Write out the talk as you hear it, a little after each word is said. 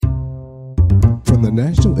From the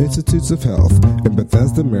National Institutes of Health in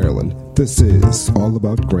Bethesda, Maryland, this is All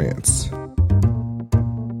About Grants.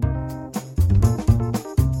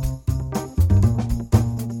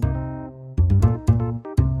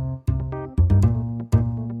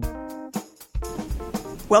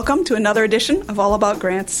 Welcome to another edition of All About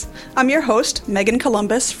Grants. I'm your host, Megan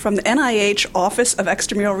Columbus from the NIH Office of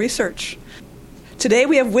Extramural Research. Today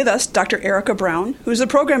we have with us Dr. Erica Brown, who's the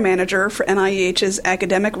program manager for NIH's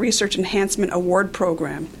Academic Research Enhancement Award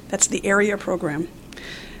Program. That's the AREA program.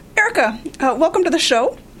 Erica, welcome to the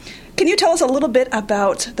show. Can you tell us a little bit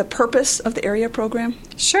about the purpose of the AREA program?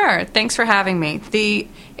 Sure. Thanks for having me. The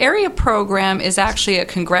AREA program is actually a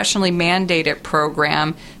congressionally mandated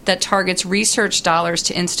program that targets research dollars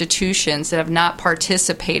to institutions that have not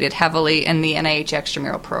participated heavily in the NIH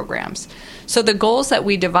extramural programs. So the goals that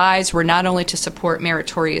we devised were not only to support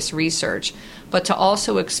meritorious research, but to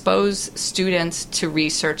also expose students to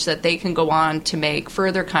research that they can go on to make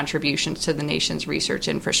further contributions to the nation's research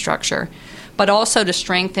infrastructure, but also to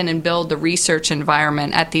strengthen and build the research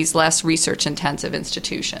environment at these less research-intensive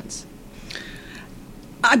institutions.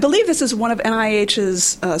 I believe this is one of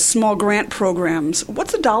NIH's small grant programs.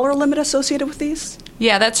 What's the dollar limit associated with these?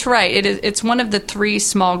 Yeah, that's right. It's one of the 3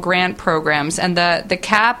 small grant programs, and the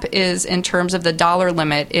cap is, in terms of the dollar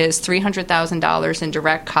limit, is $300,000 in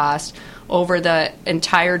direct cost over the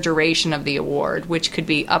entire duration of the award, which could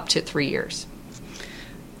be up to 3 years.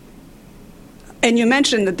 And you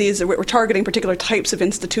mentioned that we're targeting particular types of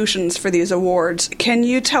institutions for these awards. Can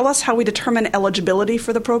you tell us how we determine eligibility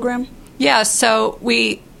for the program? Yeah, so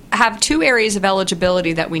we have 2 areas of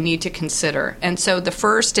eligibility that we need to consider. And so the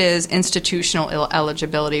first is institutional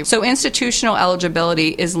eligibility. So institutional eligibility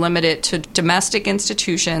is limited to domestic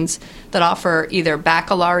institutions that offer either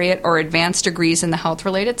baccalaureate or advanced degrees in the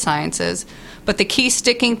health-related sciences. But the key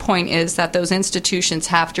sticking point is that those institutions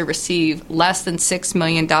have to receive less than $6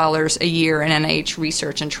 million a year in NIH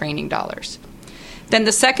research and training dollars. Then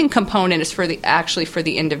the second component is for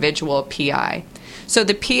the individual PI. So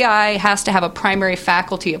the PI has to have a primary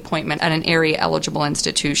faculty appointment at an AREA-eligible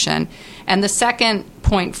institution. And the second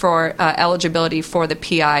point for eligibility for the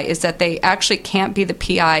PI is that they actually can't be the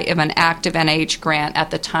PI of an active NIH grant at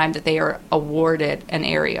the time that they are awarded an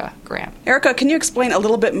AREA grant. Erica, can you explain a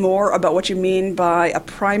little bit more about what you mean by a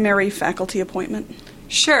primary faculty appointment?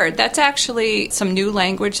 Sure. That's actually some new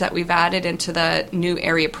language that we've added into the new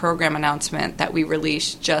AREA program announcement that we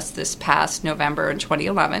released just this past November in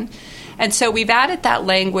 2011. And so we've added that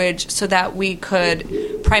language so that we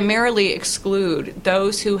could primarily exclude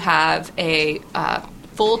those who have a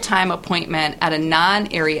full-time appointment at a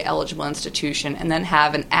non-AREA eligible institution and then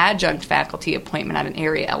have an adjunct faculty appointment at an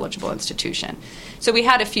AREA eligible institution. So we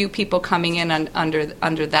had a few people coming in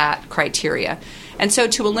under that criteria. And so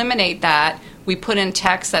to eliminate that, we put in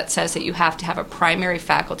text that says that you have to have a primary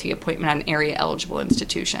faculty appointment at an AREA eligible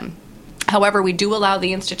institution. However, we do allow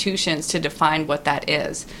the institutions to define what that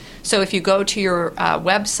is. So if you go to your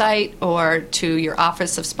website or to your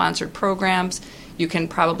Office of Sponsored Programs, you can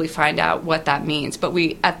probably find out what that means. But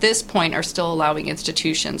we, at this point, are still allowing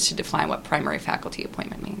institutions to define what primary faculty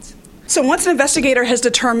appointment means. So once an investigator has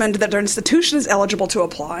determined that their institution is eligible to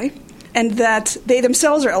apply and that they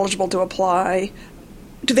themselves are eligible to apply,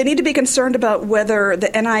 do they need to be concerned about whether the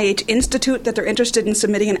NIH institute that they're interested in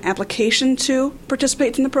submitting an application to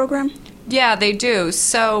participates in the program? Yeah, they do.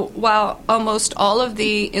 So while almost all of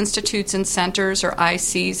the institutes and centers or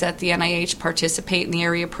ICs at the NIH participate in the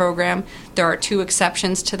AREA program, there are 2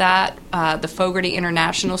 exceptions to that, the Fogarty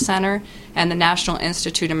International Center and the National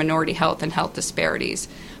Institute of Minority Health and Health Disparities.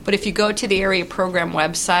 But if you go to the AREA program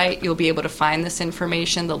website, you'll be able to find this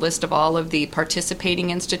information, the list of all of the participating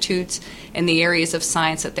institutes and the areas of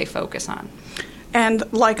science that they focus on. And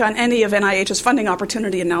like on any of NIH's funding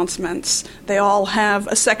opportunity announcements, they all have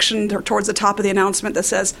a section towards the top of the announcement that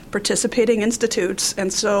says participating institutes.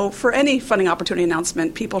 And so for any funding opportunity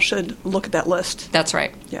announcement, people should look at that list. That's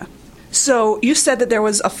right. Yeah. So you said that there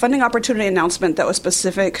was a funding opportunity announcement that was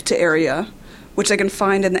specific to AREA, which they can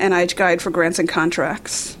find in the NIH Guide for Grants and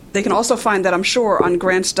Contracts. They can also find that, I'm sure, on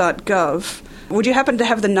grants.gov. Would you happen to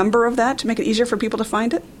have the number of that to make it easier for people to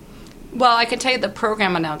find it? Well, I can tell you the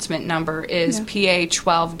program announcement number is PA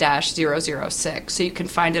 12-006. So you can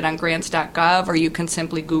find it on grants.gov or you can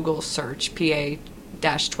simply Google search PA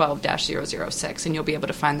 12-006 and you'll be able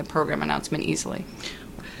to find the program announcement easily.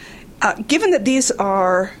 Given that these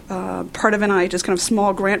are part of NIH's kind of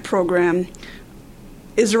small grant program,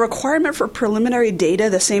 is the requirement for preliminary data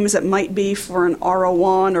the same as it might be for an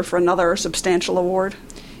R01 or for another substantial award?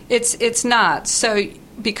 It's not. So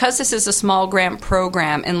because this is a small grant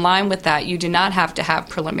program, in line with that, you do not have to have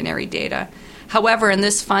preliminary data. However, in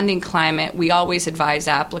this funding climate, we always advise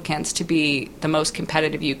applicants to be the most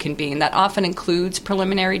competitive you can be, and that often includes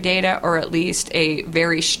preliminary data or at least a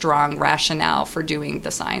very strong rationale for doing the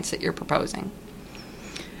science that you're proposing.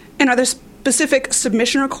 And are there specific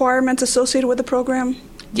submission requirements associated with the program?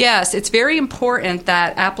 Yes, it's very important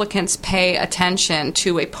that applicants pay attention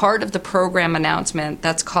to a part of the program announcement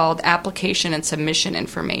that's called application and submission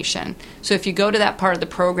information. So if you go to that part of the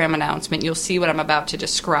program announcement, you'll see what I'm about to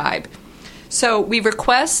describe. So we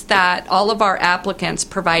request that all of our applicants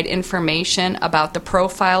provide information about the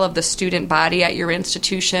profile of the student body at your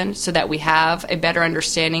institution so that we have a better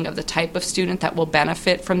understanding of the type of student that will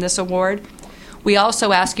benefit from this award. We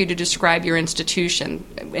also ask you to describe your institution,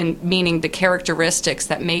 meaning the characteristics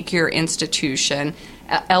that make your institution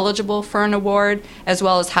eligible for an award, as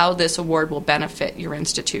well as how this award will benefit your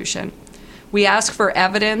institution. We ask for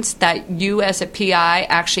evidence that you as a PI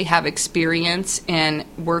actually have experience in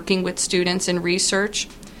working with students in research.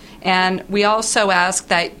 And we also ask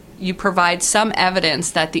that you provide some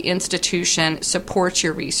evidence that the institution supports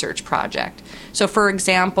your research project. So, for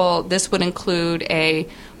example, this would include a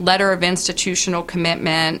letter of institutional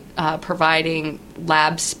commitment providing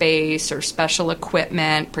lab space or special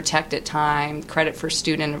equipment, protected time, credit for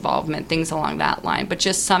student involvement, things along that line, but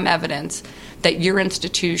just some evidence that your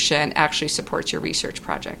institution actually supports your research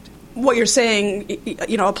project. What you're saying,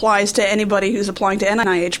 applies to anybody who's applying to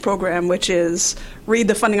NIH program, which is read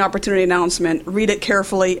the funding opportunity announcement, read it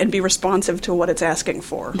carefully, and be responsive to what it's asking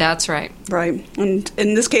for. That's right. Right. And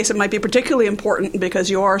in this case, it might be particularly important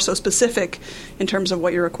because you are so specific in terms of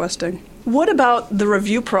what you're requesting. What about the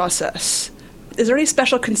review process? Is there any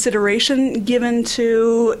special consideration given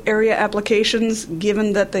to area applications,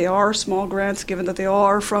 given that they are small grants, given that they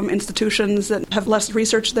are from institutions that have less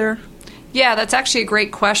research there? Yeah, that's actually a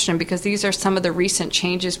great question because these are some of the recent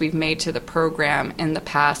changes we've made to the program in the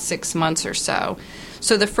past 6 months or so.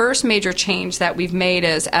 So the first major change that we've made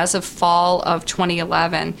is, as of fall of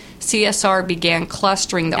 2011, CSR began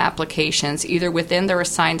clustering the applications either within their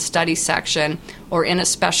assigned study section or in a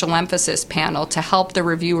special emphasis panel to help the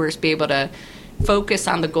reviewers be able to focus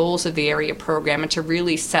on the goals of the area program and to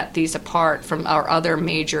really set these apart from our other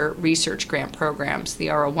major research grant programs, the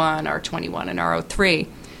R01, R21, and R03.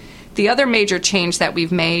 The other major change that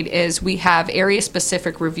we've made is we have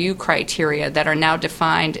area-specific review criteria that are now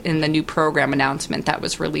defined in the new program announcement that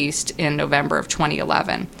was released in November of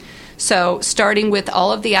 2011. So starting with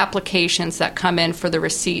all of the applications that come in for the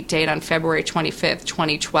receipt date on February 25th,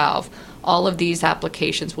 2012, all of these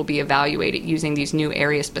applications will be evaluated using these new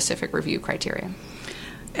area-specific review criteria.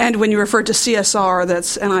 And when you refer to CSR,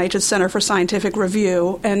 that's NIH's Center for Scientific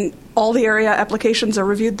Review, and all the area applications are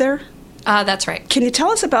reviewed there? That's right. Can you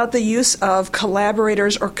tell us about the use of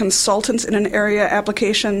collaborators or consultants in an area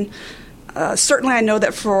application? Certainly I know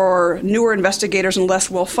that for newer investigators and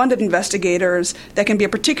less well-funded investigators, that can be a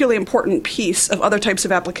particularly important piece of other types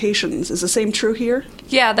of applications. Is the same true here?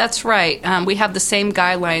 Yeah, that's right. We have the same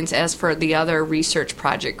guidelines as for the other research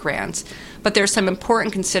project grants. But there's some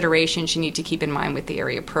important considerations you need to keep in mind with the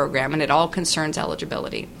area program, and it all concerns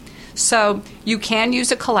eligibility. So you can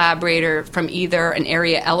use a collaborator from either an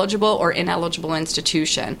area eligible or ineligible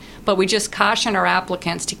institution, but we just caution our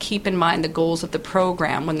applicants to keep in mind the goals of the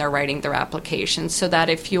program when they're writing their applications, so that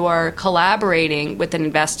if you are collaborating with an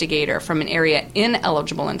investigator from an area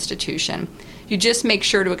ineligible institution, you just make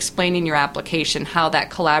sure to explain in your application how that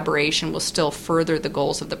collaboration will still further the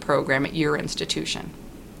goals of the program at your institution.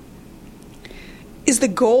 Is the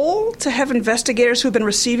goal to have investigators who have been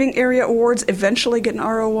receiving area awards eventually get an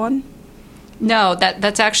R01? No,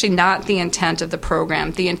 that's actually not the intent of the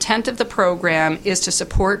program. The intent of the program is to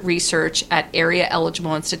support research at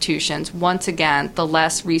area-eligible institutions, once again, the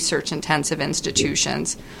less research-intensive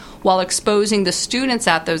institutions, while exposing the students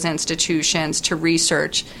at those institutions to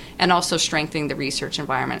research and also strengthening the research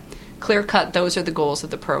environment. Clear-cut, those are the goals of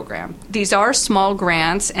the program. These are small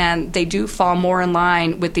grants, and they do fall more in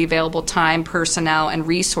line with the available time, personnel, and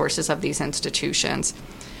resources of these institutions.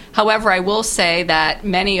 However, I will say that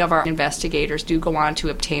many of our investigators do go on to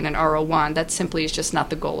obtain an R01. That simply is just not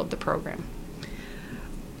the goal of the program.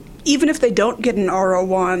 Even if they don't get an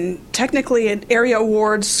R01, technically at area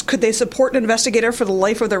awards, could they support an investigator for the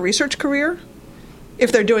life of their research career?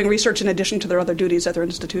 If they're doing research in addition to their other duties at their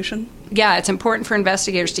institution? Yeah, it's important for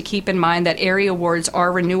investigators to keep in mind that area awards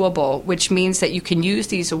are renewable, which means that you can use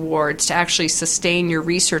these awards to actually sustain your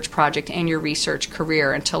research project and your research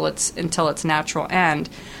career until its natural end.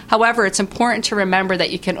 However, it's important to remember that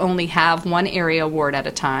you can only have one area award at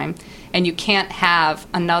a time, and you can't have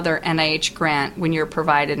another NIH grant when you're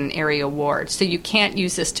provided an area award. So you can't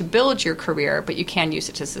use this to build your career, but you can use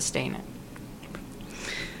it to sustain it.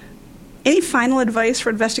 Any final advice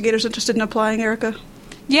for investigators interested in applying, Erica?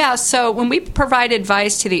 Yeah, so when we provide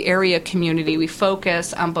advice to the area community, we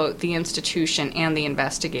focus on both the institution and the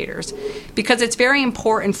investigators, because it's very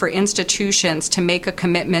important for institutions to make a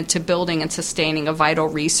commitment to building and sustaining a vital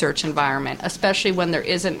research environment, especially when there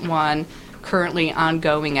isn't one currently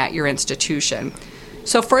ongoing at your institution.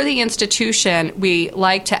 So for the institution, we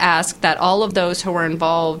like to ask that all of those who are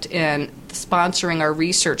involved in sponsoring our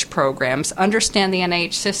research programs understand the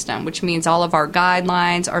NIH system, which means all of our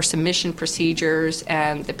guidelines, our submission procedures,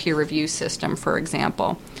 and the peer review system, for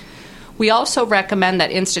example. We also recommend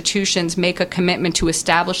that institutions make a commitment to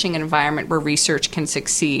establishing an environment where research can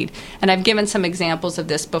succeed. And I've given some examples of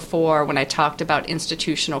this before when I talked about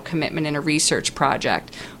institutional commitment in a research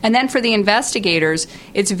project. And then for the investigators,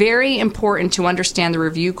 it's very important to understand the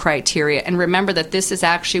review criteria and remember that this is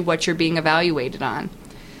actually what you're being evaluated on.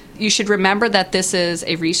 You should remember that this is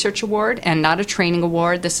a research award and not a training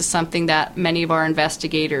award. This is something that many of our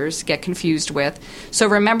investigators get confused with. So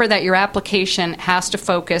remember that your application has to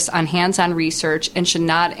focus on hands-on research and should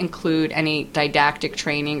not include any didactic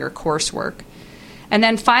training or coursework. And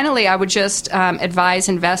then finally, I would just advise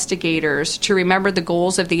investigators to remember the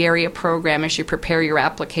goals of the area program as you prepare your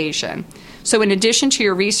application. So in addition to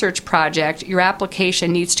your research project, your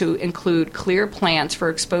application needs to include clear plans for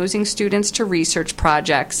exposing students to research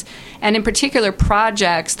projects, and in particular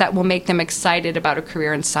projects that will make them excited about a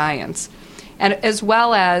career in science, and as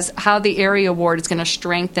well as how the area award is going to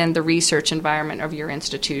strengthen the research environment of your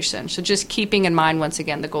institution. So just keeping in mind, once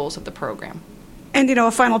again, the goals of the program. And,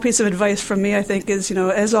 a final piece of advice from me, I think, is,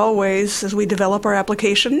 as always, as we develop our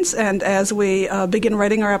applications and as we begin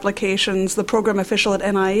writing our applications, the program official at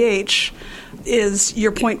NIH is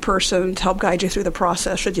your point person to help guide you through the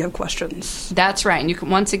process should you have questions. That's right. And you can,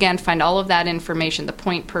 once again, find all of that information, the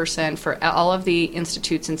point person for all of the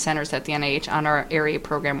institutes and centers at the NIH on our area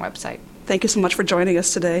program website. Thank you so much for joining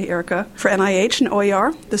us today, Erica. For NIH and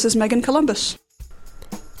OER, this is Megan Columbus.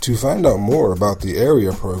 To find out more about the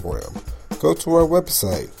area program, go to our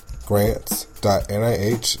website,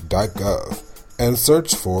 grants.nih.gov, and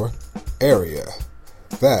search for AREA.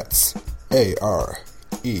 That's AREA.